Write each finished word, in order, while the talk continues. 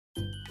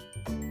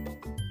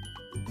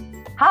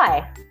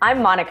Hi,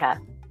 I'm Monica.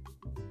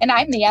 And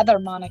I'm the other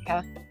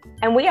Monica.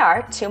 And we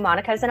are two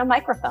Monicas and a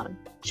microphone.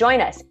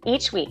 Join us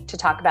each week to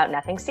talk about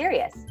nothing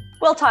serious.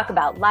 We'll talk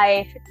about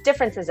life,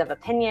 differences of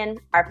opinion,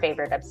 our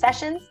favorite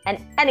obsessions,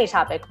 and any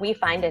topic we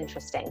find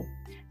interesting.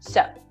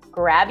 So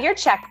grab your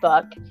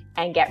checkbook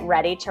and get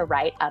ready to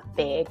write a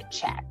big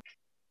check.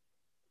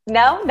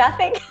 No,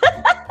 nothing?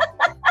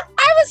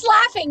 I was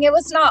laughing. It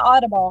was not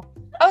audible.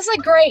 I was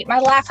like, great, my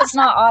laugh is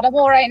not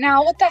audible right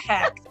now. What the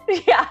heck?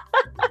 Yeah.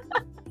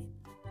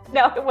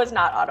 No, it was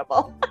not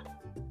audible.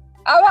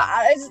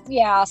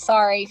 Yeah,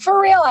 sorry.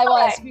 For real, I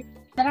was. Okay.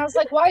 And I was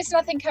like, why is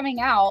nothing coming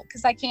out?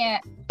 Because I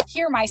can't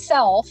hear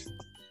myself.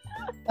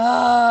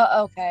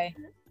 Okay.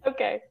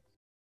 Okay.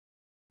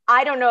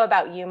 I don't know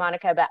about you,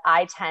 Monica, but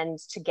I tend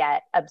to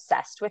get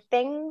obsessed with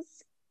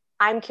things.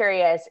 I'm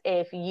curious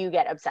if you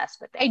get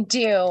obsessed with I things.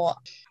 do.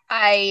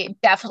 I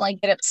definitely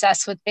get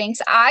obsessed with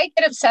things. I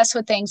get obsessed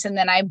with things and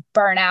then I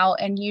burn out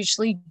and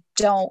usually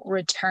don't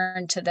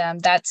return to them.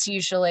 That's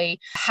usually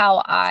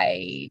how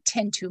I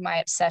tend to my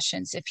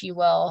obsessions, if you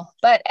will.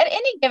 But at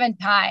any given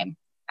time,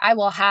 I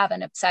will have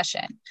an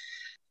obsession.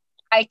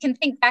 I can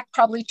think back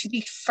probably to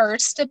the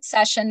first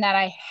obsession that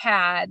I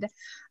had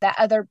that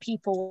other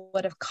people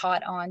would have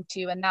caught on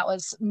to, and that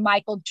was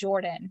Michael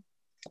Jordan.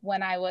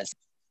 When I was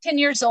 10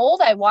 years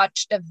old, I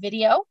watched a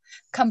video,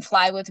 Come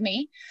Fly With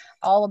Me,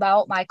 all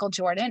about Michael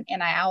Jordan.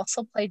 And I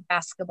also played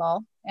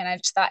basketball. And I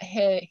just thought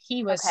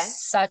he was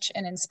such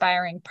an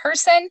inspiring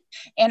person.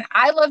 And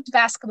I loved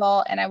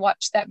basketball. And I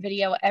watched that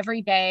video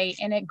every day.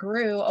 And it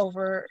grew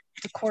over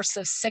the course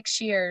of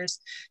 6 years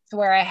to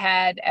where I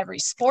had every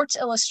Sports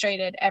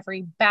Illustrated,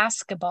 every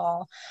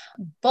basketball,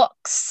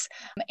 books.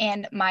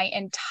 And my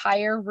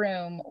entire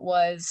room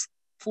was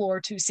floor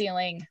to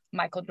ceiling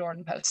Michael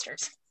Jordan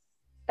posters.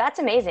 That's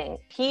amazing.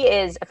 He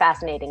is a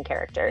fascinating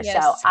character.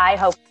 Yes. So I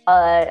hope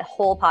a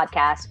whole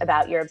podcast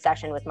about your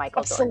obsession with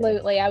Michael Jordan.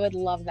 Absolutely. I would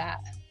love that.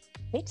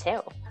 Me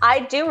too. I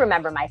do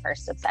remember my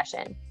first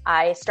obsession.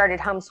 I started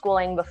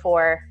homeschooling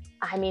before,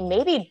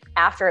 maybe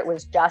after it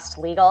was just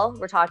legal.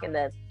 We're talking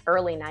the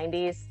early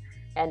 90s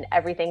and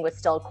everything was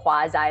still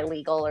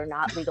quasi-legal or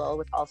not legal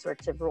with all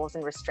sorts of rules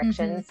and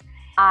restrictions. Mm-hmm.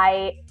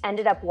 I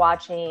ended up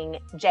watching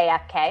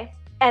JFK.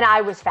 And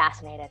I was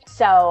fascinated.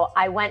 So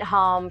I went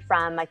home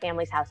from my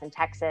family's house in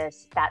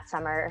Texas that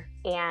summer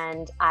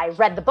and I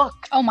read the book.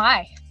 Oh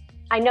my.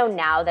 I know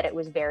now that it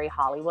was very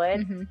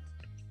Hollywood, mm-hmm.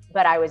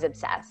 but I was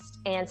obsessed.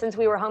 And since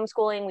we were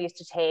homeschooling, we used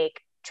to take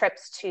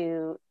trips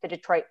to the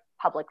Detroit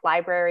Public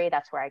Library.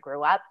 That's where I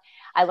grew up.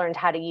 I learned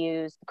how to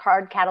use the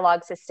card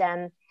catalog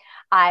system.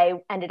 I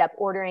ended up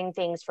ordering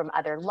things from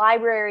other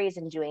libraries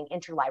and doing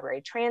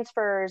interlibrary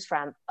transfers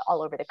from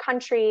all over the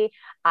country.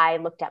 I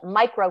looked at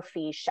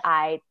microfiche.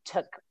 I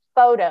took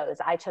photos.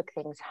 I took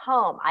things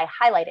home. I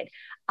highlighted.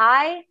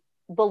 I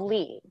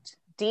believed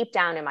deep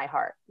down in my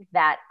heart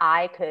that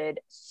I could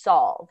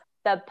solve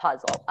the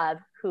puzzle of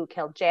who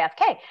killed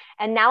JFK.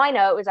 And now I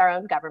know it was our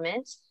own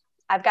government.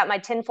 I've got my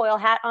tinfoil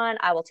hat on.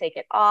 I will take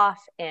it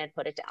off and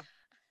put it down.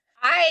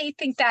 I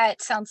think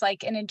that sounds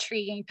like an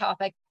intriguing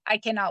topic. I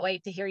cannot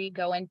wait to hear you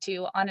go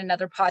into on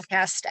another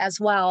podcast as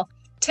well.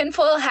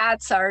 Tinfoil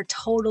hats are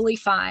totally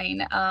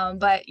fine,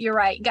 but you're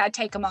right. You got to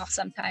take them off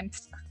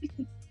sometimes.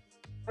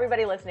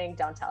 Everybody listening,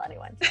 don't tell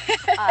anyone.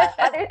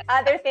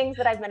 Other things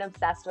that I've been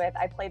obsessed with,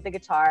 I played the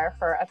guitar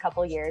for a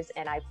couple years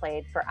and I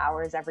played for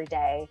hours every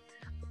day.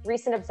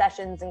 Recent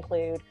obsessions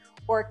include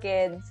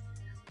orchids,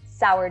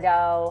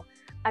 sourdough.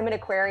 I'm an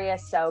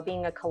Aquarius, so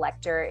being a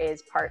collector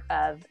is part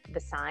of the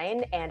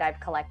sign. And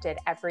I've collected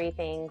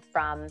everything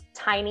from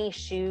tiny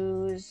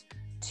shoes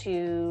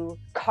to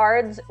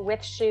cards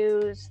with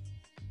shoes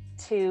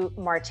to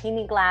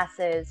martini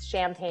glasses,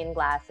 champagne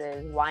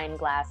glasses, wine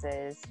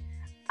glasses.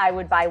 I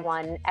would buy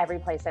one every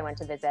place I went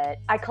to visit.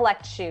 I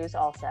collect shoes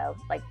also,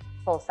 like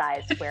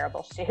full-size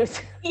wearable shoes.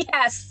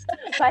 Yes.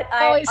 But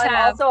I'm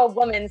also a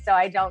woman, so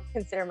I don't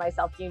consider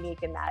myself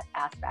unique in that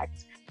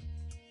aspect.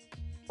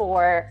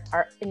 For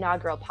our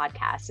inaugural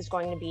podcast is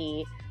going to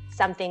be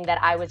something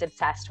that I was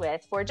obsessed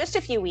with for just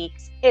a few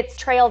weeks. It's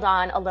trailed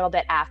on a little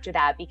bit after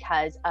that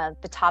because of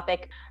the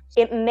topic.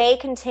 It may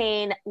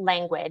contain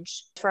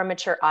language for a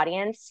mature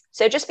audience.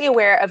 So just be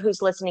aware of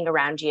who's listening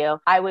around you.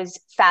 I was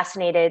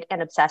fascinated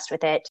and obsessed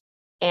with it,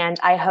 and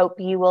I hope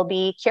you will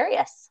be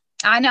curious.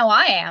 I know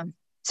I am.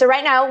 So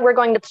right now we're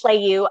going to play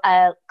you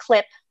a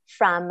clip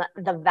from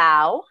The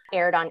Vow,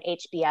 aired on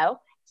HBO.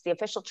 It's the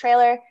official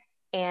trailer,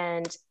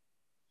 and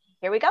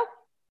here we go.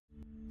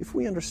 If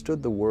we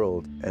understood the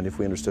world and if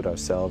we understood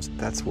ourselves,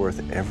 that's worth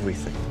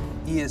everything.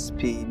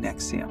 ESP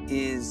Nexium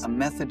is a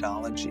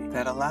methodology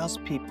that allows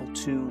people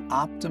to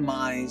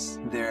optimize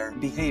their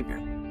behavior.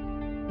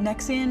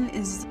 Nexium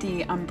is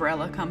the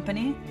umbrella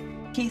company.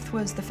 Keith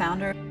was the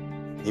founder.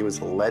 He was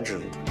a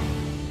legend.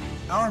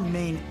 Our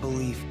main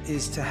belief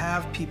is to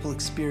have people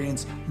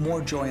experience more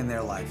joy in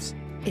their lives.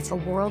 It's a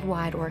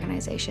worldwide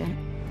organization.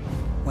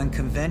 When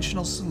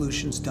conventional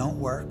solutions don't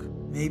work,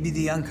 maybe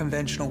the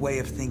unconventional way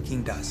of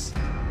thinking does.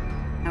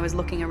 I was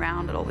looking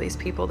around at all these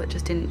people that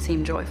just didn't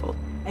seem joyful.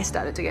 I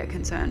started to get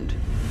concerned.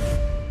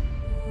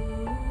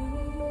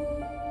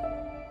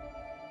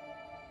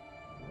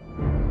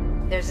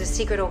 There's a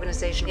secret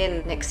organization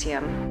in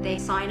NXIVM. They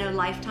sign a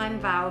lifetime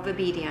vow of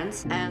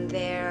obedience, and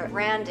they're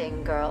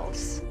branding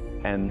girls.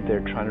 And they're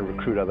trying to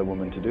recruit other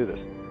women to do this.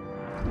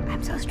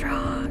 I'm so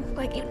strong.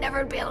 Like, you'd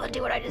never be able to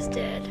do what I just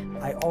did.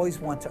 I always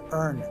want to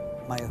earn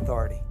my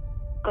authority.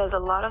 There's a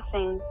lot of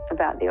things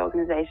about the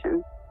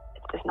organization.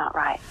 It's just not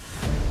right.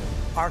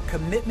 Our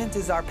commitment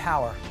is our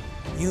power.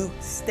 You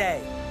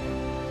stay.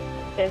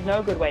 There's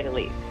no good way to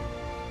leave.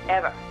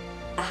 Ever.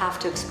 I have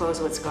to expose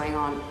what's going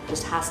on. It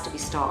just has to be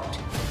stopped.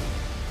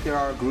 There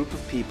are a group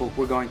of people.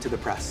 We're going to the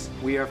press.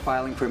 We are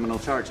filing criminal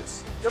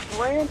charges. You're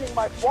branding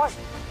my wife.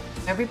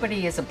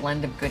 Everybody is a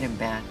blend of good and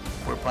bad.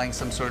 We're playing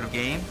some sort of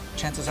game.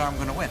 Chances are I'm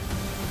going to win.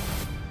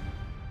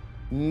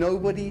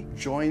 Nobody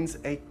joins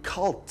a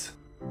cult.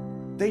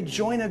 They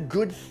join a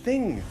good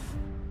thing.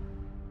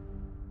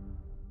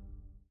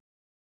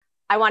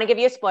 I want to give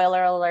you a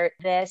spoiler alert.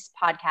 This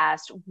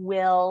podcast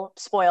will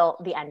spoil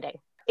the ending.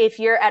 If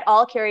you're at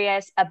all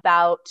curious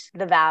about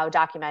the Vow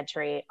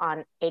documentary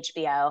on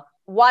HBO,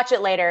 watch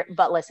it later,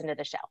 but listen to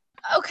the show.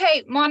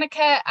 Okay,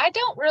 Monica, I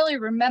don't really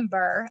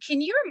remember. Can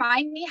you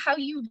remind me how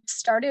you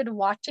started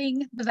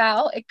watching The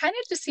Vow? It kind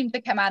of just seemed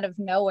to come out of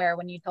nowhere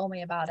when you told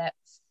me about it.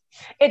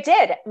 It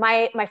did.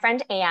 My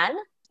friend Anne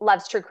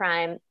loves true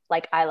crime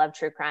like I love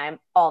true crime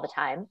all the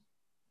time.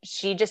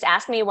 She just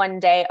asked me one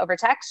day over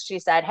text. She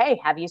said,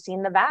 "Hey, have you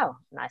seen The Vow?"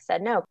 And I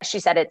said, "No."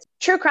 She said, "It's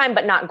true crime,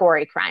 but not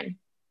gory crime."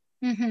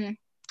 Mm-hmm.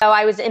 So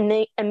I was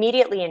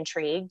immediately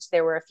intrigued.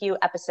 There were a few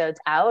episodes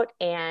out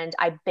and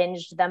I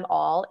binged them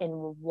all in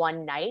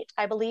one night,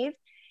 I believe.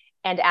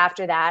 And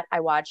after that,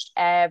 I watched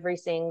every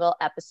single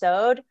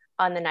episode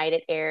on the night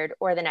it aired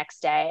or the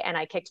next day. And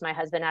I kicked my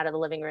husband out of the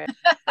living room.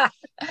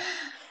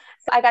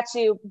 So I got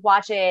to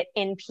watch it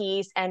in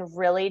peace and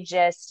really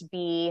just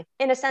be,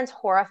 in a sense,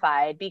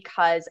 horrified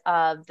because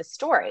of the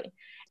story.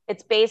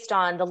 It's based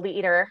on the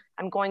leader.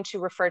 I'm going to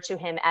refer to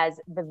him as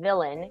the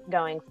villain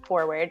going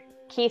forward,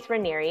 Keith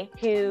Raniere,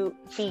 who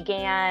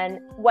began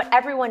what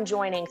everyone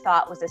joining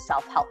thought was a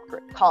self-help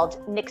group called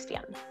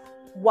NXIVM,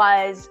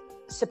 was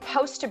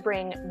supposed to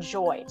bring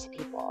joy to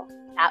people.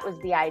 That was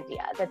the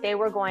idea, that they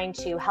were going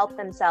to help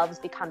themselves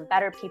become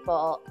better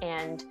people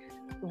and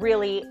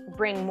really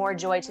bring more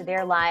joy to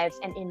their lives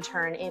and in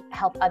turn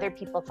help other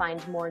people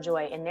find more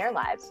joy in their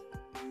lives.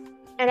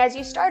 And as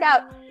you start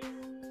out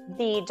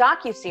the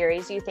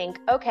docuseries, you think,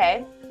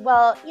 okay,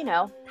 well,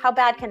 how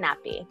bad can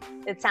that be?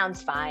 It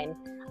sounds fine.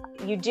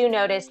 You do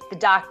notice the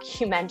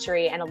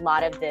documentary and a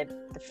lot of the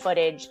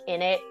footage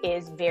in it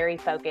is very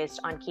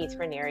focused on Keith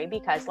Raniere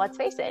because, let's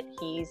face it,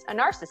 he's a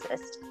narcissist.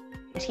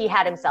 He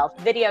had himself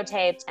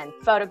videotaped and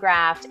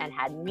photographed and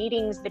had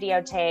meetings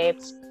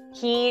videotaped.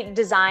 He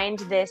designed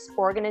this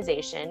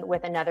organization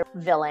with another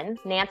villain,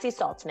 Nancy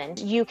Saltzman.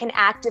 You can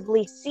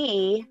actively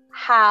see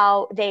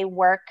how they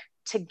work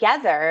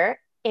together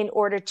in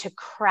order to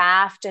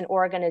craft an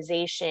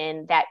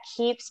organization that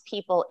keeps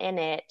people in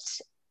it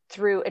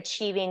through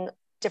achieving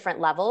different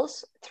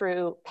levels,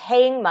 through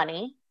paying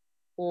money,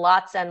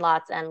 lots and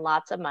lots and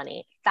lots of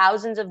money,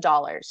 thousands of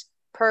dollars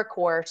per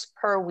course,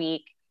 per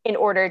week, in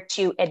order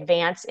to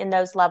advance in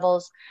those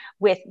levels,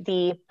 with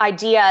the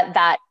idea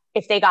that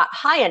if they got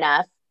high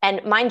enough,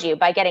 and mind you,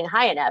 by getting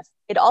high enough,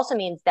 it also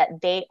means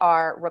that they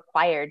are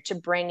required to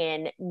bring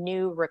in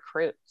new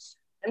recruits.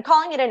 I'm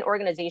calling it an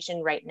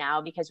organization right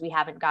now because we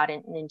haven't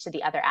gotten into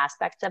the other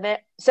aspects of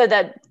it. So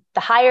the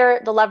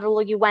higher the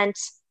level you went,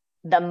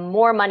 the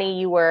more money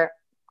you were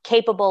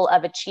capable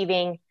of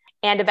achieving.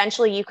 And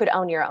eventually you could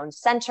own your own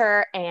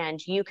center and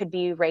you could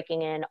be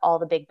raking in all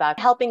the big bucks,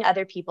 helping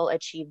other people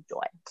achieve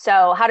joy.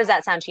 So how does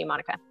that sound to you,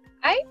 Monica?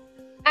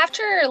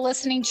 After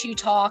listening to you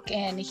talk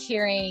and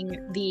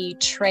hearing the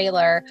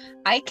trailer,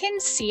 I can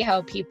see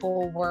how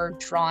people were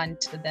drawn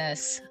to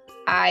this.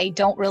 I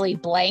don't really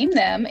blame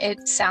them.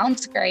 It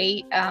sounds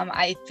great.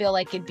 I feel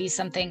like it'd be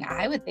something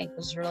I would think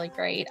was really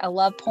great. I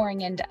love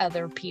pouring into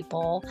other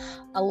people.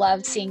 I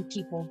love seeing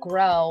people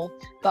grow.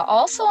 But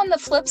also on the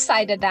flip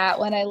side of that,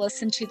 when I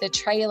listen to the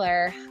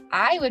trailer,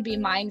 I would be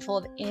mindful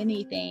of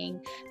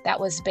anything that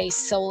was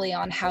based solely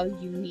on how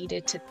you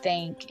needed to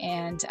think.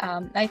 And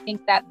I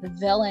think that the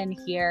villain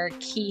here,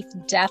 Keith,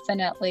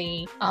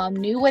 definitely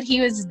knew what he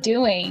was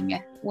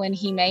doing when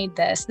he made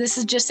this. This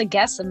is just a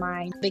guess of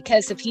mine,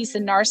 because if he's a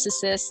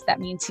narcissist,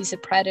 that means he's a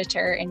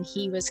predator, and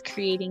he was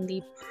creating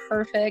the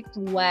perfect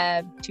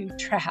web to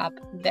trap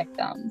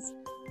victims.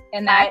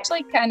 And that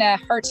actually kind of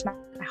hurts my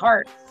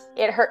heart.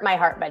 It hurt my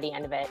heart by the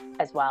end of it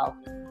as well.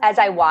 As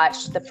I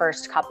watched the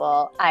first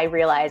couple, I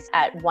realized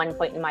at one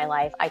point in my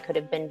life, I could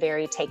have been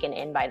very taken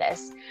in by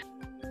this.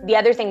 The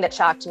other thing that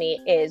shocked me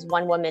is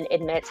one woman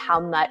admits how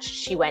much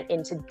she went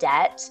into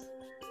debt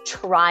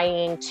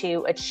trying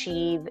to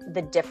achieve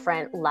the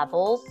different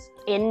levels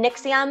in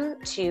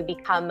NXIVM to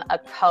become a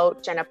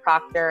coach and a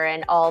proctor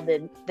and all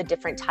the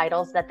different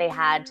titles that they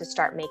had to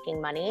start making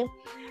money.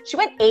 She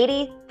went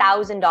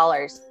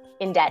 $80,000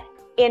 in debt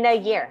in a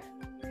year.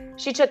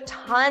 She took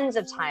tons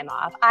of time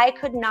off. I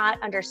could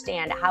not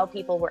understand how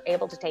people were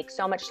able to take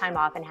so much time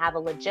off and have a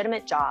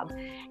legitimate job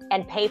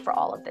and pay for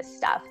all of this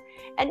stuff.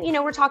 And, you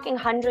know, we're talking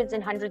hundreds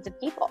and hundreds of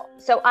people.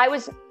 So I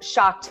was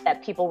shocked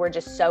that people were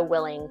just so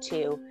willing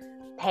to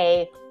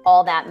pay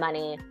all that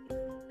money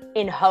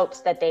in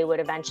hopes that they would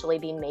eventually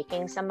be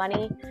making some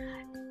money.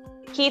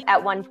 Keith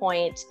at one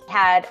point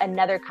had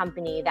another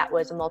company that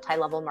was a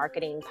multi-level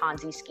marketing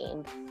Ponzi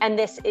scheme. And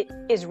this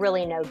is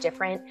really no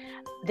different.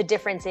 The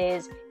difference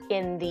is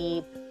in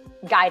the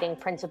guiding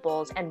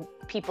principles, and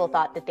people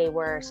thought that they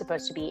were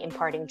supposed to be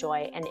imparting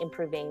joy and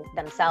improving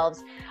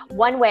themselves.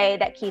 One way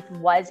that Keith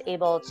was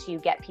able to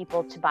get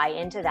people to buy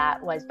into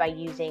that was by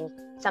using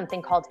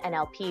something called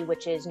NLP,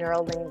 which is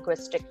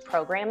neuro-linguistic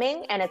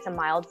programming, and it's a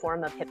mild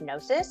form of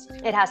hypnosis.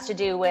 It has to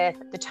do with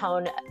the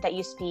tone that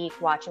you speak,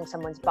 watching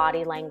someone's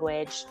body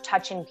language,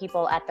 touching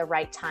people at the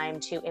right time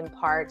to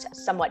impart a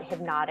somewhat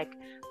hypnotic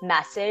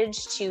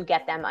message to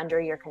get them under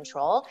your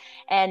control.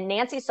 And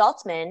Nancy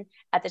Saltzman,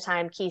 at the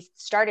time Keith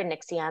started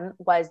NXIVM,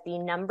 was the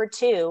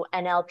 #2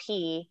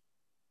 NLP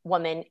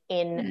woman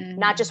in,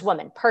 not just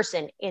woman,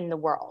 person in the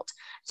world.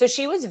 So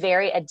she was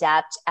very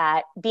adept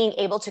at being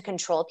able to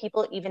control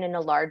people, even in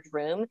a large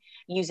room,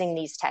 using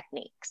these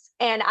techniques.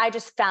 And I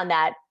just found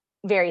that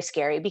very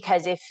scary,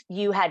 because if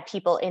you had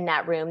people in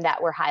that room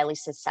that were highly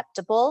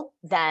susceptible,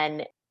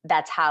 then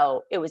that's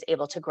how it was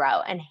able to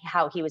grow and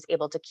how he was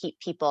able to keep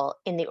people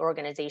in the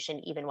organization,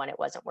 even when it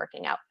wasn't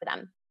working out for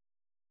them.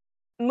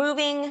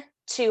 Moving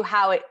to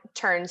how it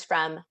turns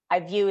from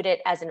I viewed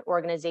it as an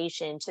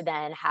organization to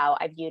then how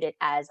I viewed it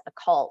as a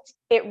cult.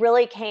 It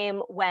really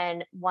came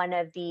when one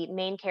of the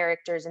main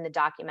characters in the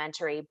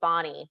documentary,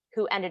 Bonnie,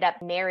 who ended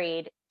up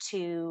married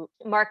to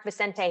Mark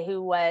Vicente,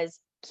 who was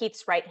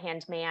Keith's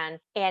right-hand man,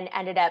 and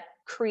ended up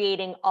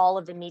creating all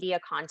of the media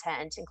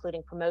content,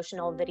 including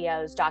promotional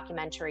videos,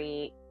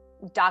 documenting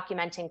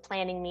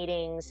planning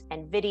meetings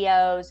and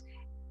videos.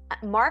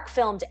 Mark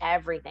filmed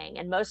everything,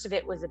 and most of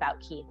it was about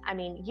Keith. I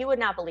mean, you would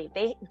not believe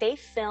they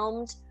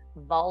filmed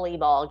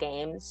volleyball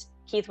games.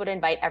 Keith would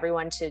invite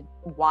everyone to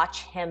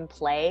watch him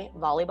play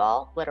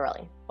volleyball,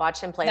 literally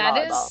watch him play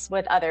volleyball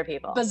with other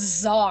people.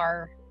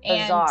 Bizarre.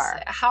 And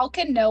how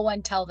can no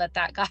one tell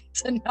that guy's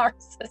a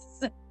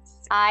narcissist?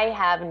 I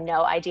have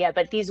no idea,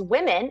 but these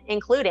women,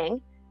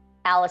 including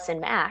Allison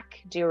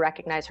Mack, do you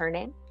recognize her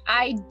name?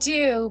 I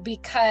do,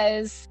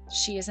 because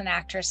she is an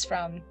actress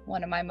from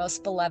one of my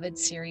most beloved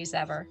series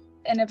ever.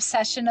 An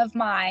obsession of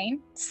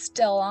mine,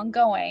 still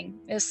ongoing,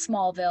 is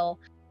Smallville.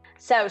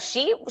 So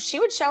she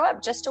would show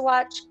up just to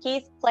watch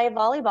Keith play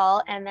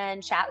volleyball and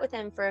then chat with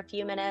him for a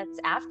few minutes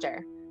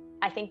after.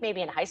 I think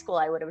maybe in high school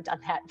I would have done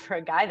that for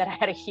a guy that I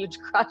had a huge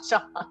crush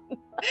on.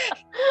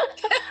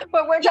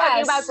 But we're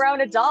talking about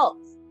grown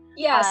adults.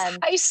 Yes,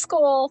 high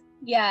school,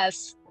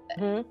 yes.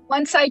 Mm-hmm.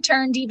 Once I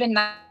turned even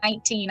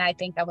 19, I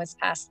think I was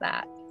past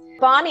that.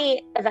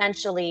 Bonnie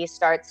eventually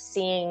starts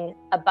seeing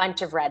a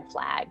bunch of red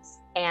flags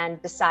and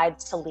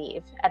decides to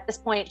leave. At this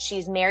point,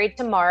 she's married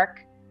to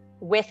Mark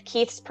with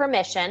Keith's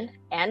permission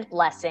and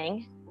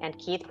blessing, and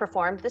Keith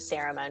performed the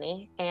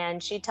ceremony.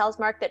 And she tells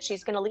Mark that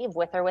she's going to leave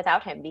with or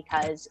without him,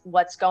 because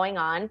what's going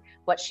on,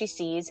 what she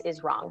sees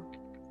is wrong.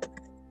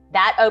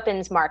 That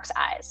opens Mark's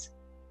eyes.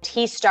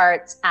 He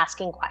starts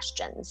asking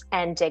questions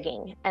and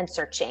digging and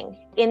searching.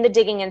 In the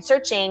digging and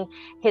searching,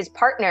 his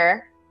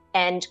partner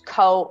and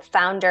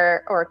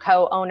co-founder or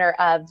co-owner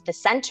of the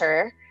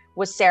center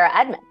was Sarah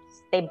Edmonds.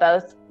 They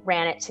both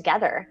ran it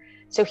together.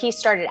 So he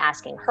started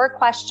asking her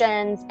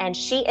questions, and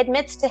she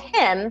admits to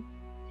him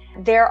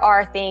there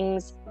are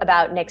things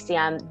about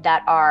NXIVM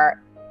that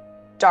are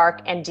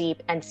dark and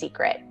deep and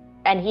secret,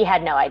 and he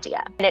had no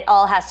idea. And it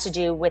all has to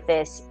do with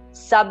this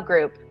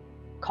subgroup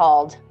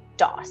called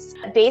DOS.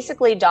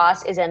 Basically,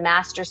 DOS is a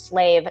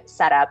master-slave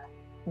setup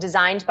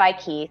designed by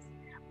Keith,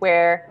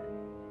 where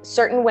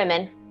certain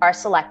women are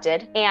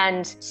selected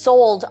and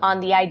sold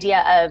on the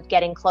idea of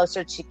getting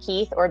closer to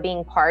Keith or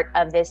being part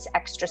of this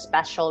extra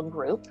special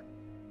group.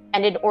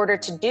 And in order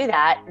to do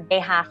that, they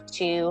have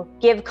to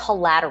give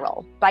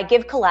collateral. By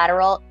give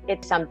collateral,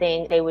 it's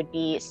something they would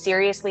be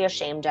seriously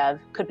ashamed of,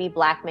 could be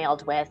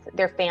blackmailed with,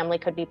 their family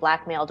could be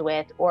blackmailed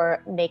with,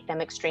 or make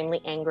them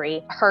extremely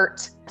angry,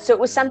 hurt. So it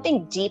was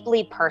something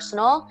deeply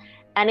personal,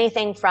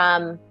 anything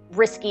from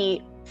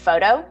risky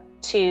photo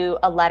to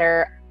a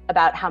letter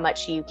about how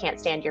much you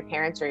can't stand your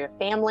parents or your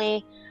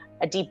family,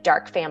 a deep,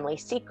 dark family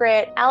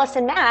secret.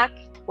 Allison Mack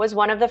was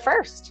one of the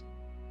first.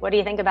 What do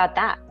you think about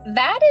that?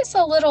 That is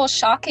a little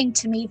shocking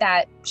to me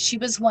that she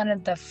was one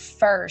of the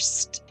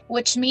first,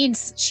 which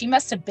means she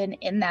must have been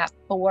in that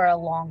for a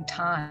long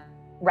time.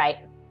 Right.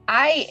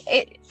 I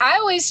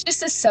always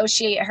just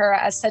associate her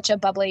as such a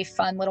bubbly,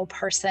 fun little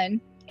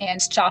person, and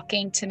it's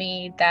shocking to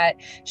me that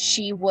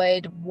she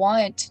would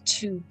want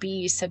to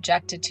be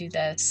subjected to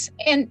this.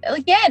 And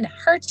again,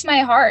 hurts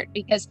my heart,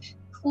 because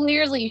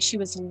clearly she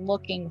was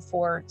looking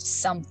for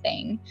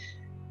something.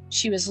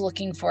 She was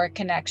looking for a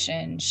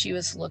connection. She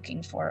was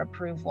looking for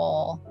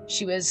approval.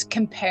 She was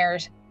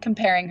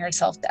comparing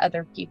herself to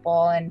other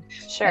people. And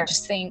sure. I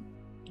just think,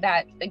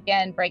 that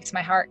again breaks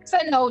my heart because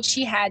I know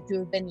she had to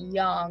have been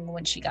young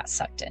when she got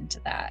sucked into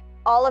that.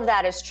 All of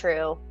that is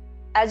true.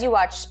 As you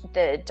watch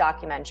the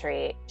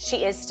documentary,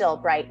 she is still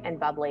bright and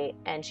bubbly,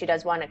 and she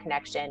does want a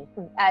connection.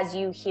 As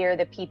you hear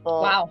the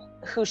people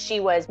who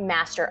she was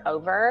master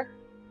over,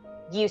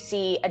 you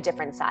see a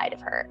different side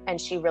of her,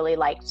 and she really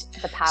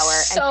liked the power,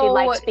 and she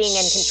liked being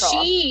in control.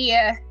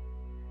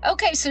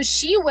 So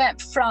she went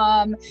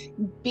from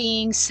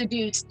being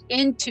seduced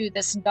into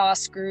this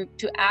DOS group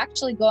to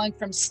actually going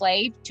from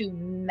slave to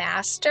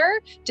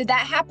master. Did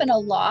that happen a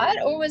lot,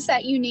 or was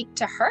that unique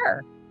to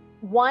her?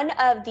 One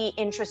of the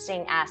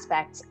interesting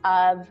aspects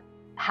of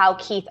how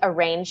Keith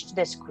arranged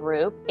this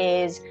group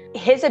is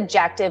his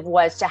objective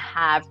was to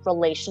have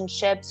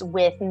relationships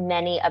with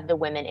many of the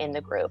women in the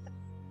group.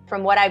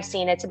 From what I've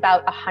seen, it's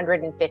about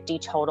 150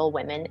 total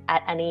women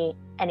at any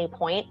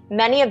point.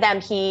 Many of them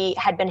he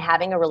had been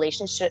having a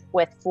relationship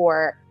with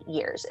for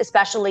years,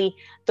 especially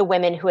the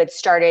women who had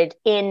started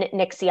in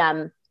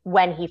NXIVM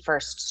when he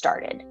first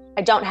started.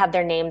 I don't have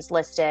their names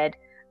listed.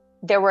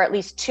 There were at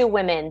least 2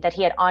 women that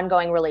he had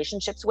ongoing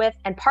relationships with.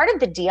 And part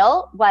of the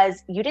deal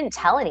was you didn't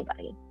tell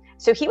anybody.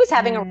 So he was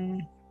having a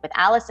relationship with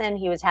Allison.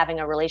 He was having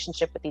a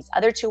relationship with these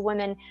other 2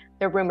 women.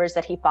 There are rumors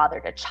that he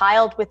fathered a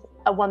child with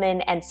a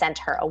woman and sent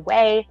her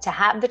away to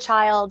have the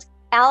child.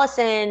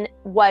 Allison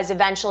was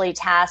eventually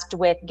tasked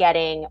with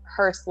getting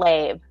her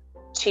slave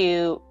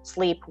to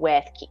sleep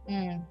with Keith.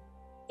 Yeah.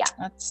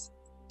 That's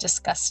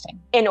disgusting.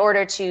 In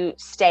order to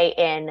stay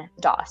in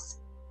DOS.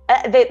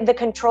 The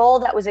control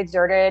that was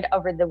exerted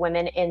over the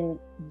women in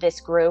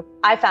this group,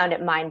 I found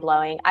it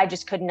mind-blowing. I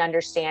just couldn't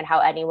understand how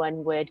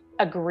anyone would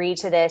agree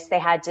to this. They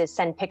had to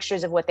send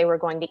pictures of what they were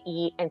going to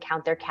eat and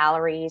count their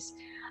calories.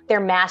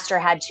 Their master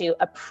had to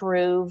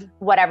approve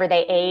whatever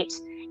they ate.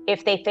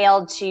 If they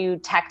failed to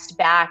text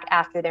back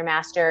after their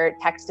master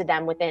texted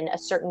them within a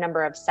certain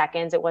number of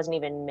seconds, it wasn't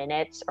even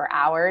minutes or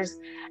hours,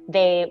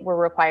 they were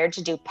required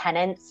to do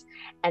penance.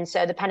 And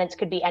so the penance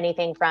could be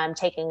anything from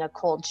taking a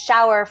cold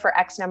shower for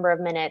X number of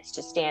minutes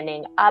to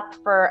standing up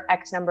for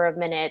X number of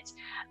minutes,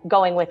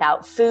 going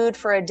without food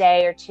for a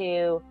day or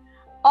 2,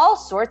 all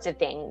sorts of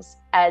things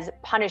as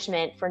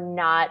punishment for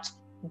not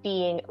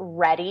being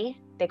ready.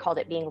 They called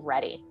it being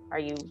ready. Are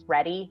you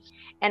ready?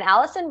 And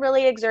Allison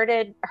really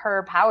exerted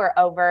her power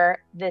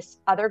over this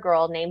other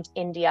girl named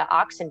India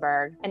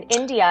Oxenberg. And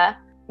India,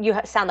 you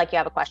sound like you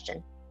have a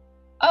question.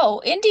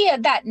 Oh, India,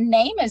 that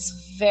name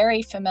is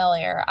very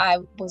familiar. I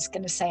was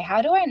going to say,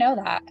 how do I know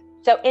that?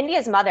 So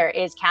India's mother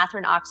is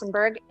Catherine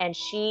Oxenberg, and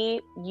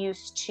she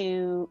used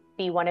to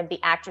be one of the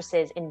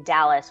actresses in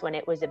Dallas when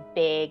it was a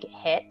big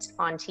hit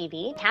on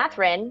TV.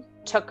 Catherine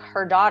took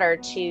her daughter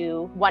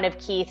to one of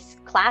Keith's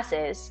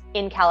classes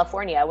in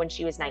California when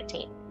she was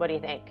 19. What do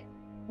you think?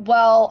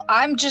 Well,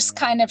 I'm just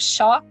kind of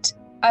shocked.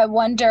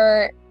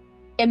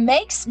 It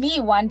makes me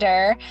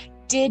wonder,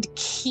 did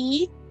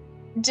Keith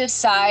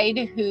decide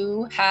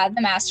who had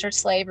the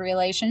master-slave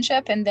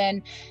relationship? And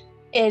then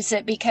is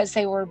it because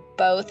they were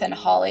both in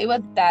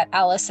Hollywood that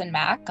Allison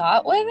Mack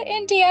got with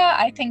India?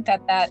 I think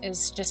that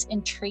is just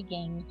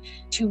intriguing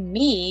to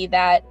me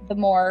that the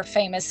more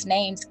famous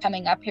names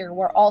coming up here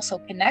were also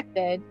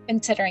connected,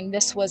 considering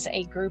this was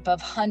a group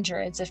of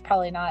hundreds, if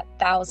probably not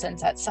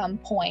thousands at some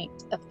point,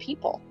 of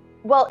people.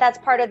 Well, that's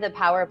part of the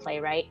power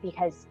play, right?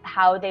 Because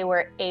how they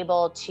were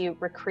able to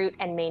recruit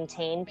and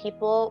maintain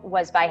people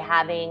was by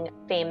having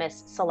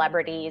famous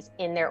celebrities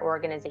in their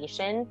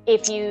organization.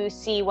 If you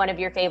see one of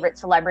your favorite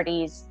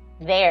celebrities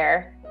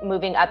there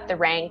moving up the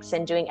ranks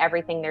and doing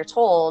everything they're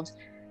told,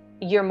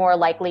 you're more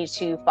likely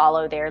to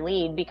follow their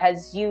lead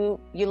because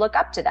you look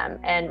up to them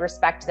and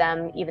respect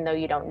them even though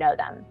you don't know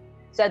them.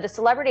 So the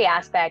celebrity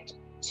aspect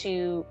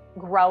to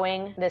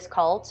growing this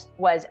cult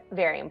was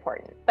very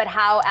important. But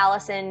how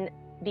Allison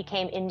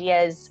became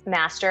India's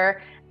master,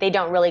 they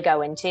don't really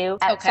go into.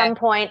 At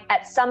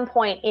some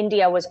point,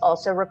 India was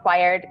also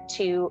required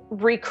to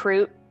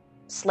recruit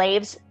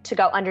slaves to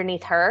go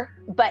underneath her.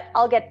 But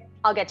I'll get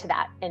to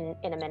that in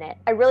a minute.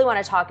 I really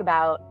want to talk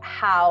about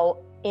how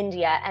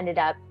India ended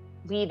up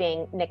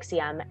leaving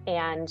NXIVM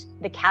and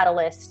the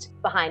catalyst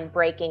behind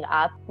breaking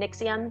up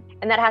NXIVM.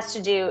 And that has to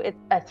do, it's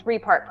a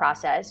 3-part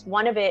process.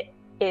 One of it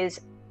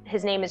is,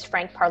 his name is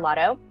Frank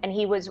Parlato, and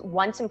he was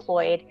once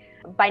employed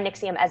by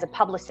NXIVM as a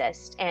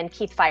publicist, and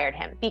Keith fired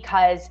him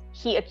because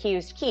he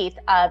accused Keith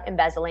of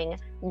embezzling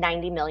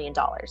 $90 million.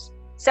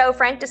 So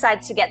Frank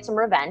decides to get some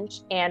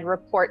revenge and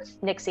reports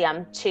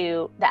NXIVM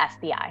to the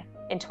FBI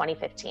in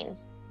 2015.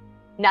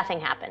 Nothing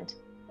happened.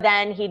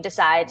 Then he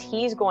decides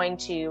he's going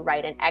to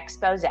write an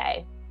expose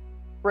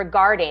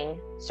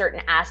regarding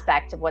certain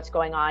aspects of what's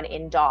going on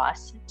in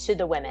DOS to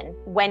the women.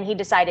 When he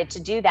decided to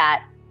do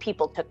that,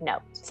 people took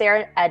note.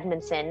 Sarah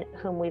Edmondson,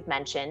 whom we've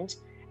mentioned,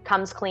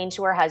 comes clean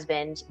to her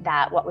husband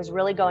that what was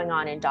really going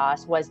on in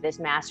DOS was this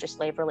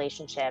master-slave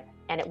relationship.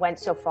 And it went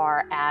so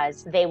far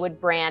as they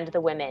would brand the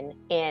women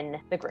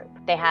in the group.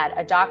 They had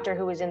a doctor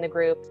who was in the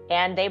group,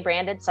 and they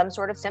branded some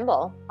sort of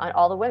symbol on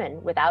all the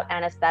women without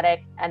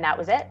anesthetic, and that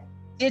was it.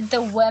 Did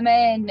the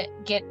women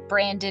get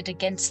branded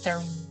against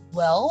their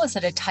will? Was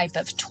it a type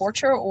of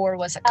torture, or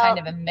was it kind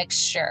of a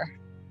mixture?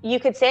 You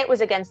could say it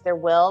was against their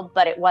will,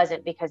 but it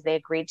wasn't, because they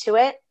agreed to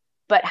it.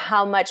 But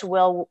how much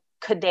will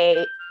could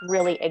they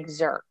really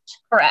exert?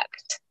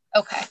 Correct.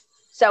 Okay.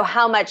 So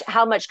how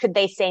much could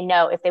they say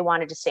no if they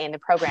wanted to stay in the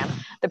program?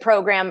 The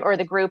program or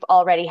the group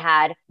already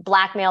had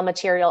blackmail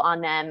material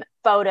on them.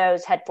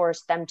 Photos had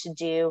forced them to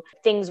do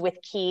things with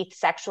Keith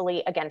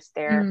sexually against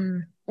their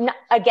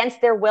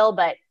will,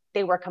 but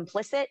they were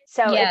complicit.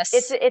 So yes.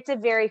 it's a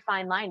very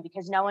fine line,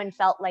 because no one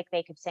felt like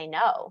they could say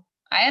no.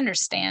 I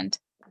understand.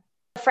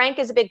 Frank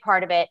is a big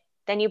part of it.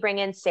 Then you bring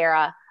in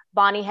Sarah.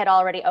 Bonnie had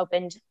already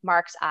opened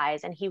Mark's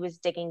eyes, and he was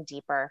digging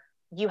deeper.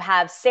 You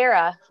have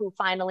Sarah, who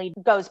finally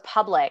goes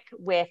public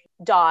with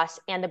DOS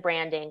and the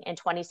branding in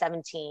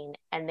 2017.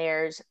 And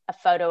there's a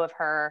photo of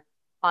her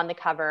on the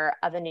cover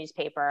of a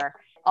newspaper.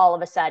 All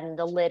of a sudden,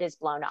 the lid is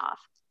blown off.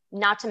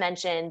 Not to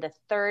mention, the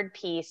third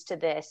piece to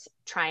this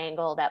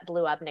triangle that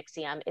blew up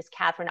NXIVM is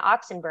Catherine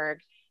Oxenberg,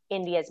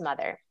 India's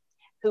mother,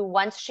 who,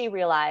 once she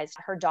realized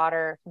her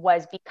daughter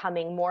was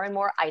becoming more and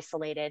more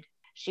isolated,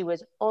 she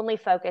was only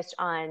focused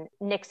on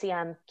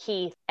NXIVM,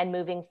 Keith, and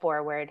moving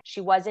forward.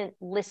 She wasn't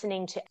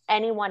listening to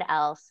anyone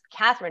else.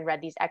 Catherine read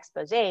these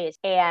exposés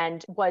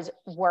and was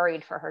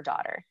worried for her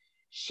daughter.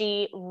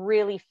 She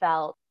really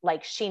felt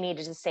like she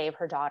needed to save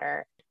her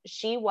daughter.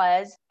 She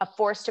was a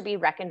force to be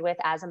reckoned with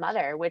as a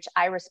mother, which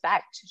I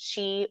respect.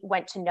 She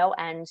went to no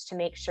ends to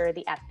make sure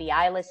the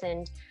FBI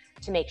listened,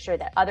 to make sure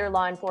that other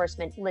law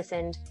enforcement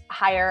listened,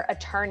 hire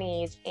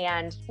attorneys,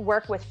 and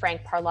work with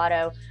Frank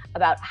Parlato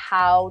about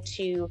how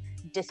to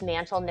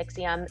dismantle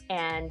NXIVM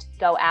and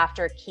go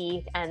after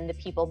Keith and the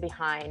people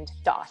behind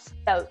DOS.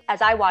 So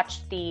as I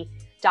watched the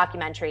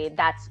documentary,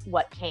 that's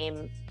what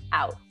came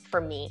out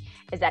for me,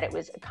 is that it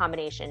was a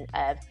combination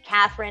of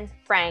Catherine,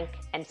 Frank,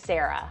 and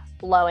Sarah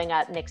blowing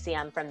up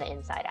NXIVM from the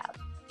inside out.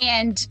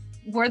 And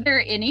were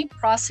there any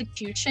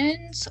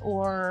prosecutions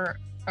or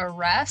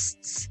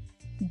arrests?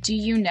 Do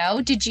you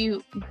know? Did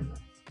you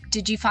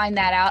find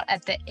that out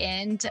at the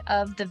end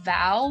of the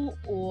vow,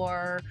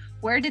 or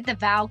where did the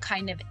vow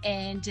kind of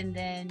end, and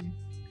then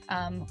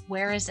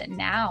where is it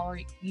now? Are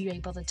you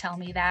able to tell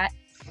me that?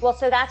 Well,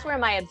 so that's where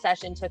my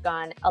obsession took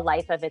on a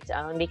life of its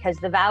own, because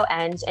the vow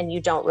ends and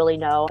you don't really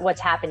know what's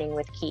happening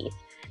with Keith.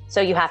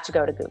 So you have to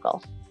go to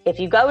Google. If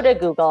you go to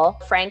Google,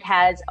 Frank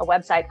has a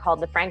website called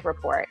The Frank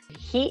Report.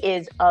 He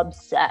is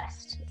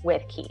obsessed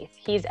with Keith.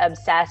 He's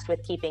obsessed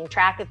with keeping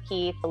track of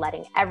Keith,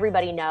 letting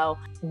everybody know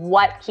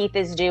what Keith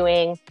is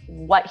doing,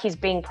 what he's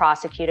being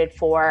prosecuted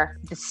for,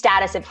 the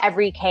status of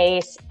every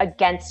case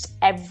against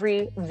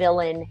every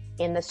villain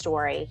in the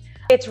story.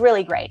 It's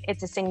really great.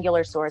 It's a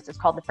singular source. It's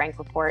called The Frank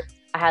Report.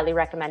 I highly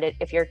recommend it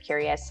if you're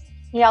curious.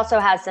 He also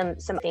has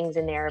some things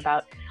in there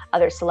about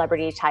other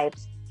celebrity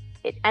types.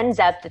 It ends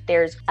up that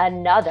there's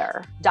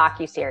another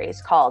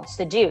docuseries called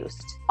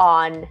Seduced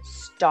on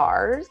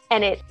Starz,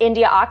 and it's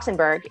India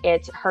Oxenberg.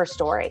 It's her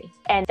story.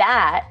 And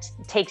that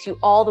takes you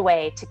all the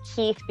way to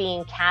Keith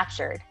being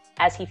captured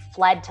as he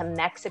fled to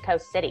Mexico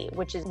City,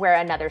 which is where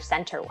another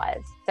center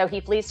was. So he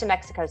flees to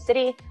Mexico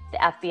City, the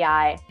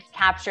FBI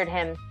captured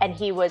him, and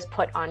he was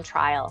put on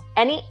trial.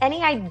 Any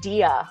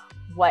idea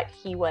what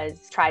he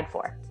was tried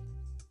for?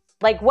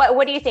 Like,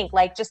 what do you think?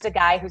 Like, just a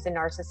guy who's a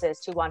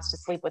narcissist who wants to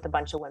sleep with a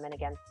bunch of women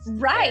against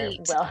right.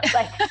 their will.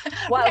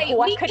 Like,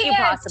 what could he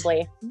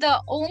possibly?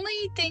 The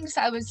only things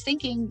I was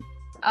thinking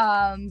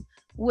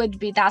would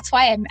be, that's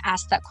why I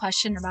asked that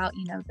question about,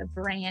 the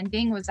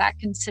branding. Was that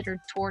considered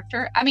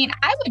torture? I mean,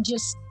 I would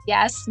just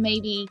guess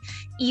maybe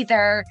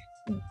either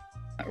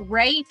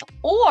rape,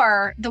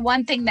 or the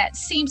one thing that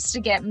seems to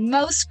get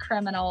most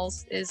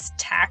criminals is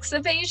tax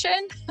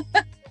evasion.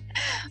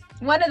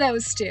 One of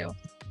those two.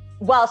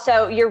 Well,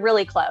 so you're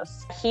really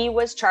close. He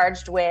was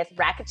charged with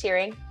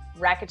racketeering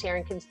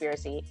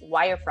conspiracy,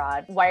 wire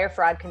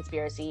fraud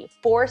conspiracy,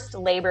 forced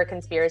labor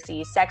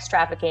conspiracy, sex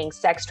trafficking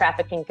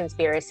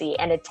conspiracy,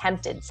 and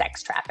attempted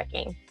sex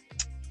trafficking.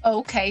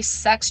 Okay,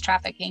 sex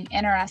trafficking,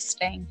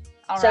 interesting.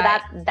 All so right.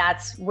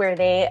 that's where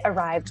they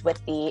arrived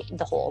with the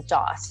whole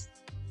DOS.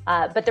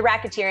 But the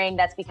racketeering,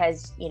 that's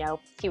because,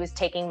 he was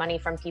taking money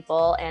from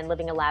people and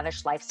living a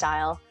lavish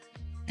lifestyle,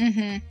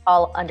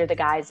 all under the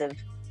guise of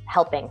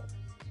helping.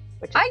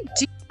 I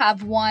do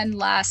have one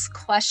last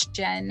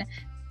question.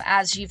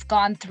 As you've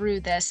gone through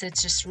this,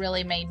 it's just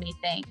really made me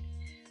think.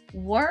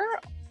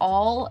 Were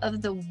all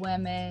of the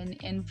women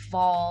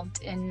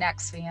involved in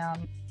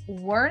NXIVM,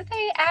 were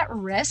they at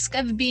risk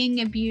of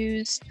being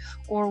abused,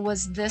 or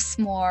was this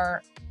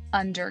more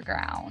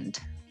underground?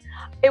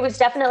 It was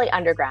definitely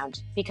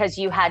underground, because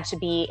you had to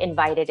be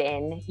invited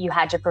in, you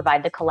had to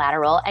provide the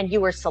collateral, and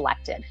you were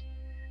selected.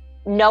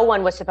 No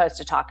one was supposed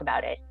to talk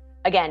about it.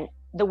 Again,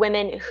 the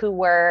women who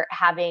were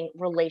having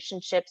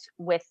relationships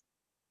with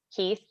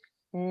Keith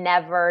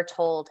never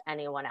told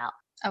anyone else.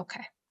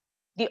 Okay.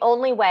 The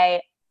only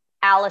way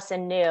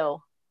Allison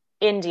knew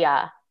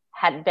India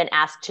had been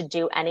asked to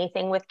do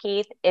anything with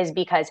Keith is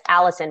because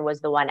Allison was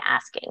the one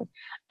asking,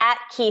 at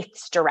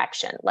Keith's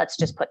direction. Let's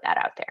just put that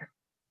out there.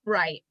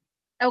 Right.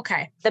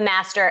 Okay. The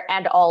master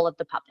and all of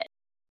the puppets.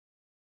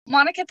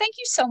 Monica, thank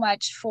you so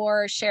much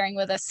for sharing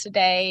with us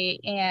today.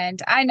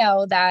 And I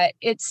know that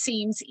it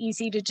seems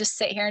easy to just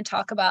sit here and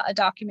talk about a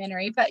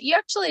documentary, but you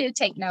actually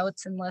take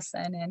notes and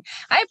listen. And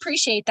I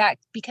appreciate that,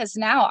 because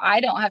now I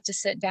don't have to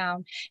sit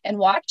down and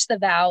watch The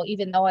Vow,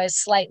 even though I was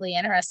slightly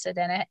interested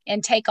in it,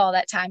 and take all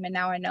that time. And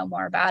now I know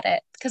more about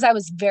it, because I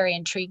was very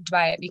intrigued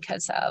by it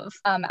because of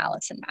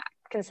Alice and Matt.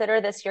 Consider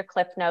this your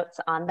clip notes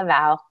on The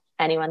Vow,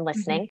 anyone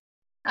listening.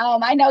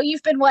 I know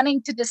you've been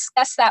wanting to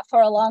discuss that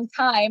for a long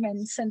time,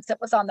 and since it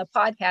was on the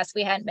podcast,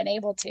 we hadn't been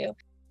able to.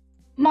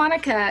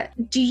 Monica,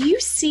 do you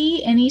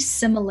see any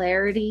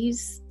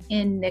similarities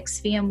in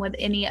NXIVM with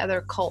any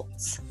other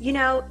cults? You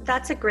know,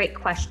 that's a great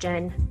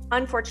question.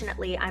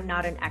 Unfortunately, I'm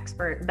not an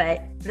expert,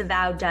 but The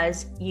Vow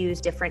does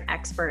use different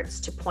experts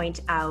to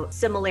point out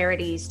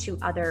similarities to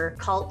other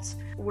cults.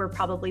 We're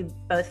probably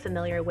both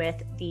familiar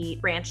with the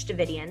Branch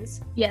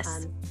Davidians.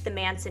 Yes. The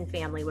Manson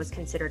family was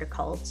considered a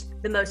cult.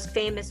 The most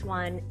famous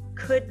one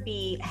could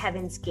be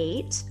Heaven's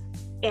Gate,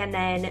 and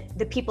then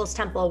the People's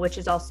Temple, which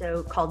is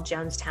also called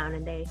Jonestown,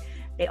 and they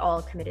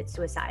all committed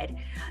suicide.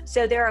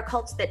 So there are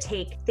cults that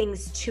take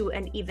things to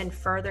an even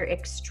further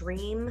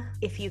extreme,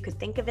 if you could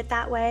think of it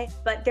that way.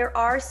 But there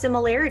are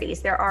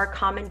similarities. There are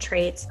common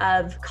traits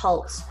of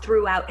cults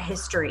throughout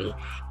history,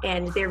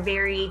 and they're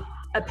very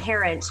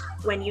apparent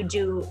when you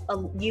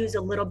use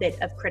a little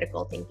bit of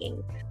critical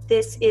thinking.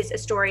 This is a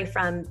story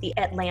from The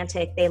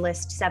Atlantic. They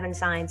list 7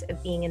 signs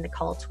of being in the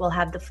cult. We'll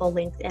have the full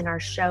length in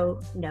our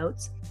show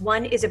notes.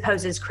 One is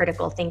opposes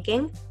critical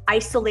thinking,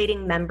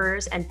 isolating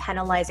members and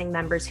penalizing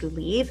members who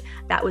leave.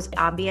 That was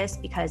obvious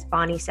because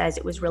Bonnie says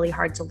it was really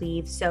hard to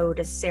leave. So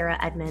does Sarah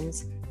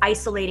Edmonds.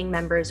 Isolating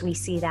members, we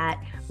see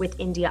that with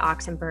India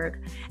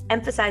Oxenberg.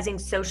 Emphasizing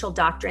social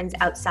doctrines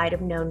outside of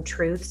known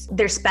truths.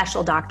 Their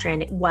special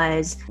doctrine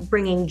was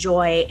bringing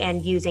joy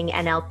and using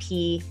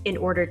NLP in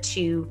order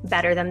to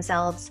better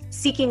themselves.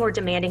 Seeking or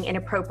demanding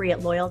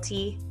inappropriate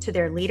loyalty to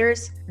their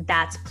leaders.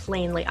 That's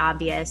plainly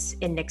obvious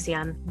in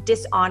NXIVM.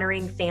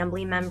 Dishonoring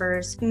family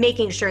members.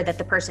 Making sure that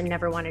the person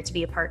never wanted to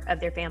be a part of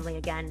their family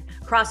again.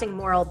 Crossing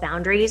moral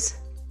boundaries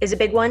is a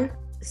big one.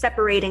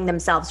 Separating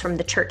themselves from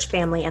the church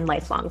family and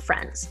lifelong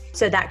friends.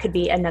 So that could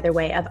be another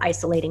way of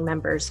isolating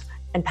members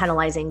and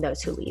penalizing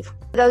those who leave.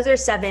 Those are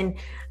 7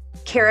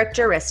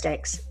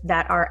 characteristics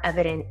that are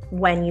evident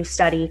when you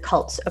study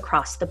cults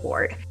across the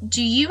board.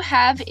 Do you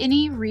have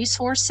any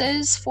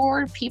resources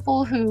for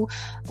people who,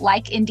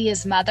 like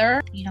India's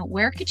mother,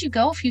 where could you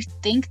go if you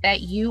think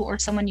that you or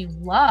someone you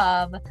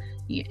love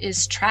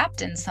is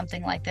trapped in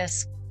something like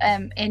this?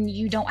 And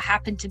you don't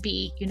happen to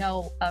be,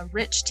 a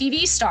rich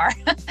TV star,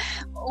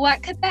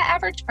 what could the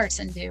average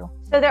person do?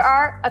 So there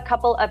are a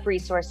couple of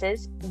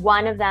resources.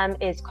 One of them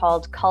is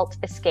called Cult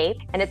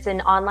Escape, and it's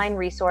an online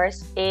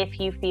resource if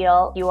you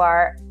feel you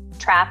are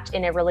trapped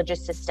in a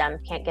religious system,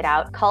 can't get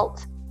out.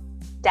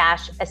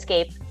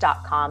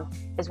 Cult-escape.com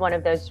is one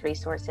of those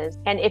resources.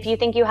 And if you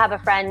think you have a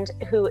friend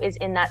who is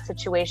in that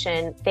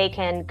situation, they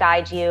can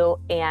guide you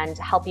and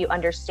help you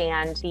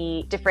understand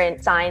the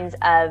different signs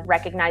of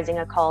recognizing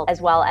a cult,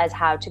 as well as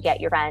how to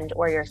get your friend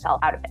or yourself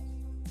out of it.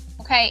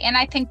 Okay, and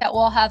I think that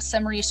we'll have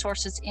some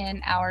resources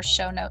in our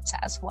show notes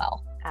as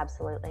well.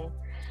 Absolutely.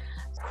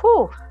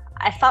 Whew,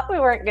 I thought we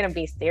weren't going to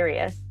be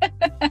serious.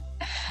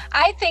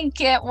 I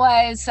think it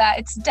was,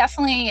 it's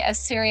definitely a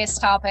serious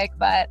topic,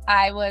 but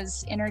I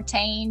was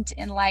entertained,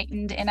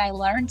 enlightened, and I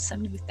learned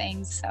some new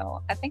things.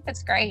 So I think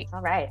that's great.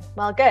 All right.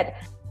 Well, good.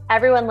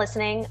 Everyone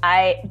listening,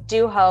 I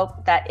do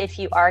hope that if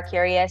you are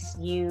curious,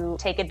 you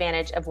take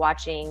advantage of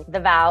watching The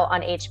Vow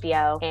on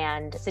HBO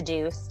and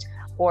Seduced,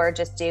 or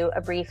just do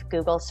a brief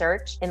Google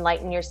search,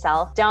 enlighten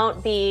yourself.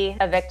 Don't be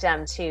a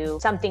victim to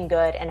something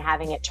good and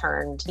having it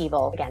turned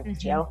evil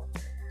against you.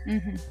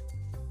 Mm-hmm.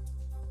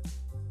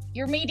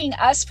 You're meeting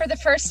us for the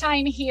first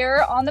time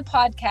here on the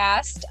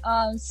podcast.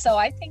 So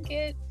I think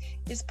it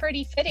is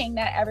pretty fitting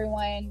that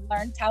everyone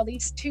learns how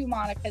these 2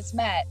 Monicas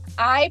met.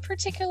 I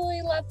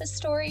particularly love the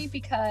story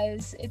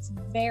because it's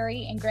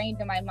very ingrained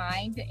in my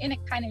mind, and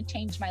it kind of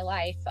changed my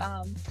life.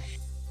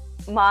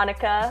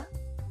 Monica,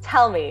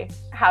 tell me,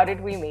 how did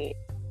we meet?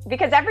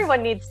 Because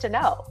everyone needs to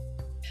know.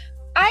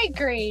 I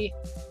agree.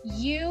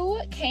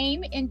 You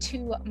came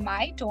into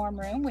my dorm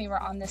room. We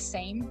were on the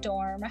same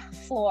dorm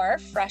floor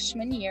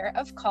freshman year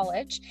of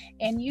college,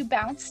 and you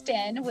bounced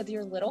in with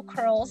your little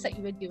curls that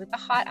you would do with the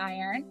hot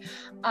iron.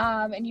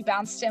 And you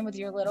bounced in with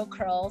your little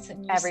curls,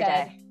 and you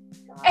said,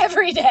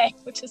 every day,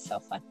 which is so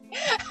funny.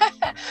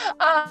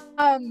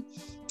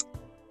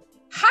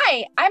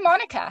 Hi, I'm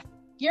Monica.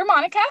 You're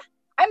Monica?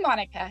 I'm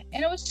Monica.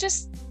 And it was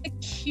just the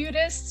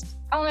cutest.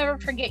 I'll never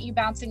forget you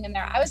bouncing in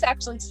there. I was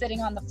actually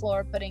sitting on the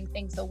floor putting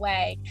things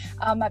away.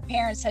 My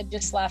parents had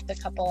just left a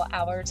couple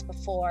hours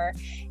before,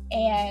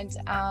 And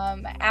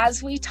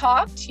as we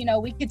talked,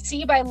 we could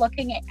see by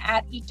looking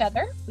at each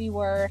other, we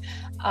were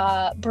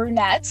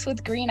brunettes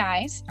with green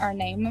eyes, our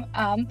name,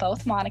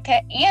 both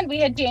Monica, and we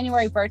had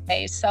January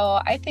birthdays.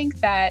 So I think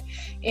that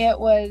it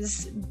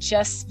was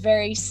just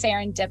very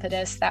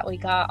serendipitous that we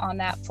got on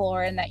that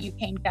floor and that you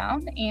came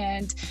down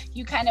and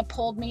you kind of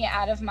pulled me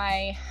out of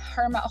my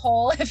hermit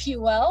hole, if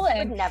you will. And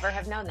I would never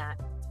have known that.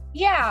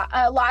 Yeah,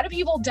 a lot of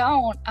people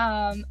don't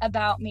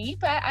about me,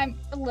 but I'm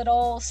a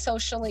little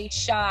socially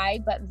shy,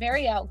 but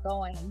very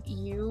outgoing.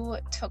 You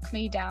took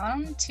me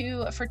down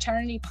to a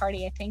fraternity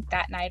party, I think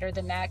that night or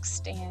the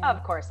next. And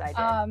of course I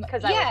did.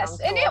 Because yes,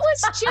 and it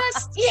was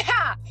just,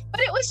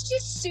 but it was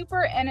just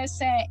super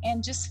innocent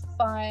and just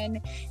fun.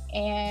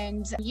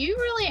 And you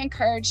really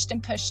encouraged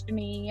and pushed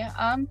me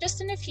just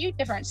in a few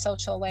different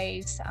social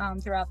ways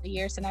throughout the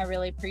years. And I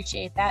really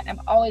appreciate that. And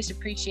I've always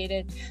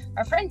appreciated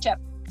our friendship.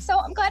 So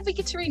I'm glad we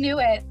get to renew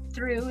it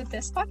through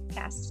this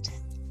podcast.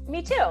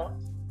 Me too.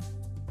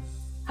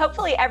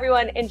 Hopefully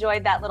everyone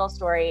enjoyed that little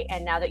story.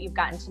 And now that you've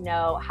gotten to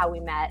know how we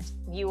met,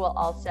 you will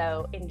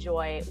also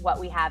enjoy what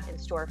we have in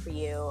store for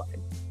you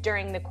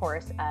during the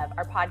course of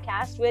our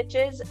podcast, which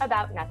is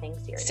about nothing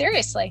serious.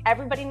 Seriously.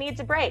 Everybody needs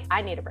a break.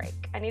 I need a break.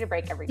 I need a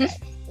break every day,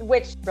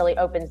 which really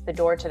opens the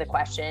door to the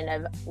question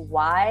of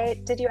why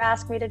did you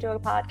ask me to do a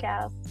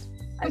podcast?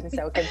 I'm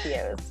so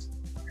confused.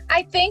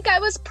 I think I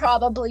was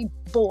probably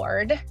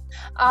bored.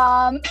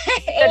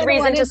 Good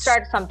reason to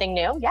start something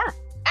new. Yeah.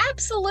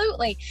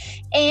 Absolutely.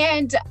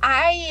 And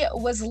I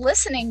was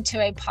listening to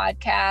a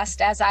podcast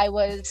as I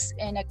was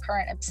in a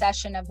current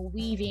obsession of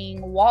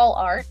weaving wall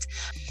art.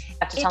 You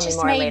have to tell me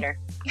more later.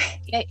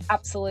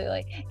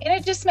 Absolutely. And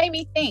it just made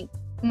me think,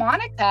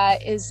 Monica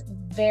is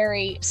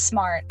very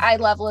smart. I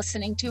love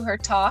listening to her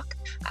talk.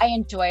 I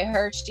enjoy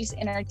her. She's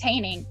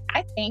entertaining.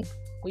 I think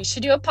we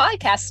should do a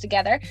podcast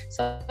together.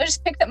 So I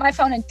just picked up my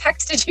phone and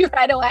texted you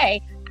right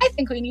away. I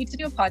think we need to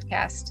do a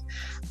podcast.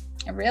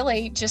 And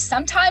really, just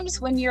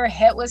sometimes when you're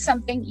hit with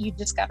something, you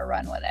just got to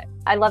run with it.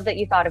 I love that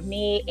you thought of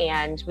me,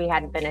 and we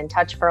hadn't been in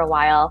touch for a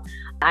while.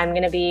 I'm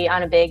going to be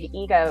on a big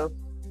ego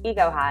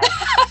high.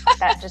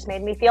 That just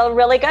made me feel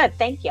really good.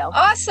 Thank you.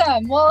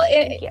 Awesome. Well,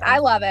 I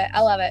love it.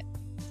 I love it.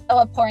 I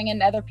love pouring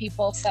into other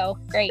people. So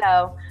great.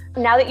 So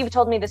now that you've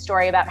told me the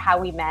story about how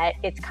we met,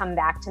 it's come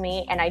back to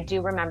me. And I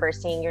do remember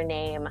seeing your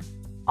name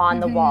on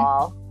the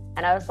wall.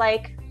 And I was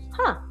like,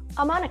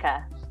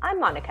 Monica.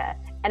 I'm Monica.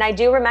 And I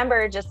do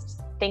remember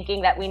just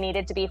thinking that we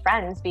needed to be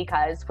friends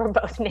because we're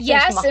both named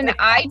Monica. And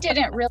I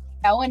didn't really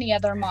know any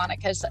other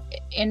Monicas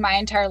in my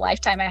entire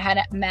lifetime. I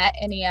hadn't met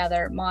any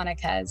other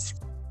Monicas.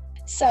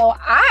 So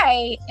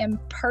I am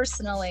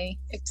personally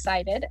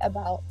excited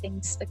about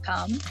things to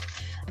come.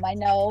 I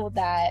know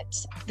that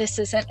this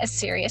isn't a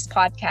serious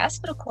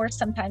podcast, but of course,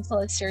 sometimes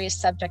we'll have serious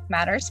subject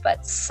matters,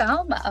 but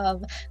some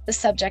of the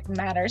subject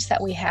matters that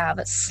we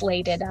have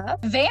slated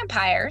up: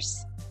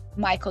 vampires,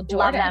 Michael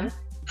Jordan. Love them.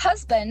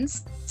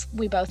 Husbands,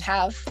 we both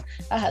have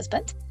a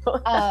husband.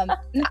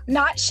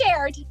 Not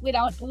shared. We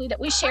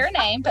share a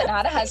name, but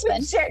not a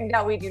husband.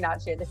 No, we do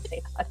not share the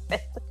same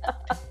husband.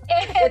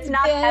 It's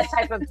not that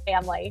type of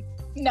family.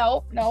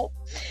 No.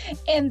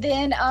 And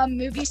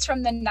then20s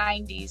from the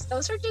 90s.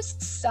 Those are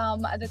just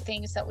some of the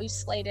things that we've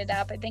slated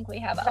up. I think we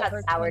have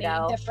over 20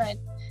 different.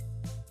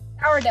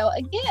 Sourdough,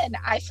 again,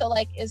 I feel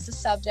like is the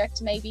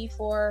subject maybe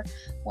for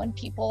when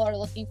people are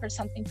looking for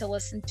something to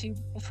listen to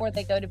before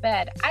they go to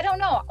bed. I don't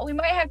know. We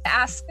might have to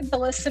ask the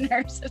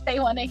listeners if they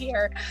want to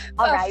hear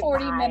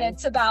 40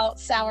 minutes about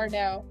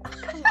sourdough.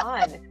 Come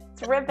on.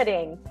 It's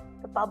riveting.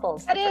 The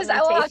bubbles. That is, I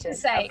will have to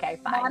say, okay,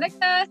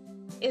 Monica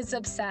is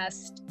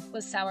obsessed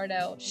with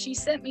sourdough. She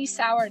sent me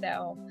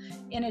sourdough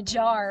in a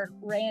jar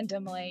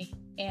randomly.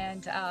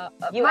 And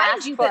you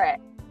asked for it.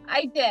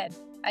 I did.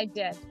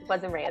 It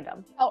wasn't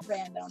random. Felt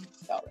random.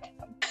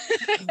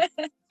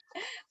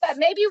 But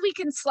maybe we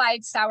can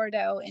slide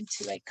sourdough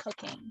into a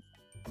cooking.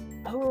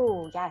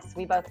 Oh, yes.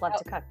 We both love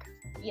to cook.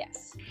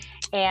 Yes.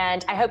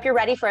 And I hope you're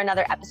ready for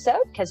another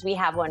episode because we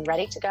have one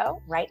ready to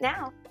go right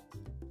now.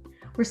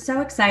 We're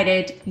so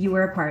excited you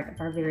were a part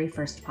of our very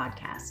first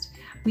podcast.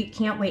 We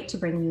can't wait to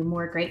bring you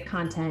more great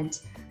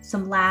content,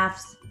 some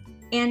laughs,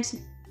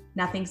 and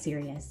nothing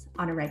serious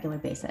on a regular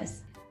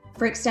basis.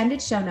 For extended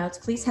show notes,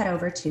 please head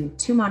over to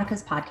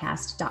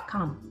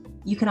twomonicaspodcast.com.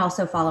 You can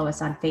also follow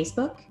us on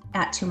Facebook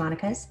at Two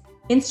Monicas,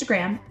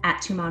 Instagram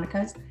at Two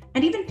Monicas,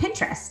 and even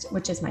Pinterest,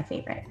 which is my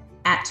favorite,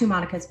 at Two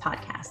Monicas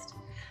Podcast.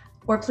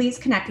 Or please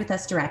connect with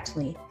us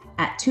directly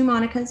at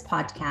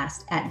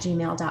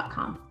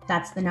twomonicaspodcast@gmail.com.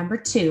 That's the number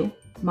 2,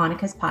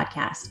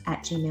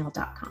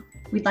 monicaspodcast@gmail.com.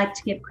 We'd like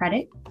to give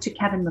credit to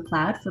Kevin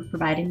MacLeod for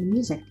providing the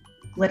music.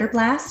 Glitter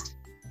Blast,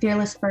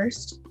 Fearless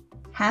First,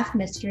 Half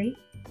Mystery,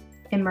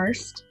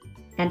 Immersed,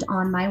 and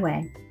On My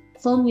Way.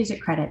 Full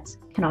music credits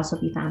can also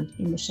be found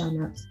in the show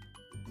notes.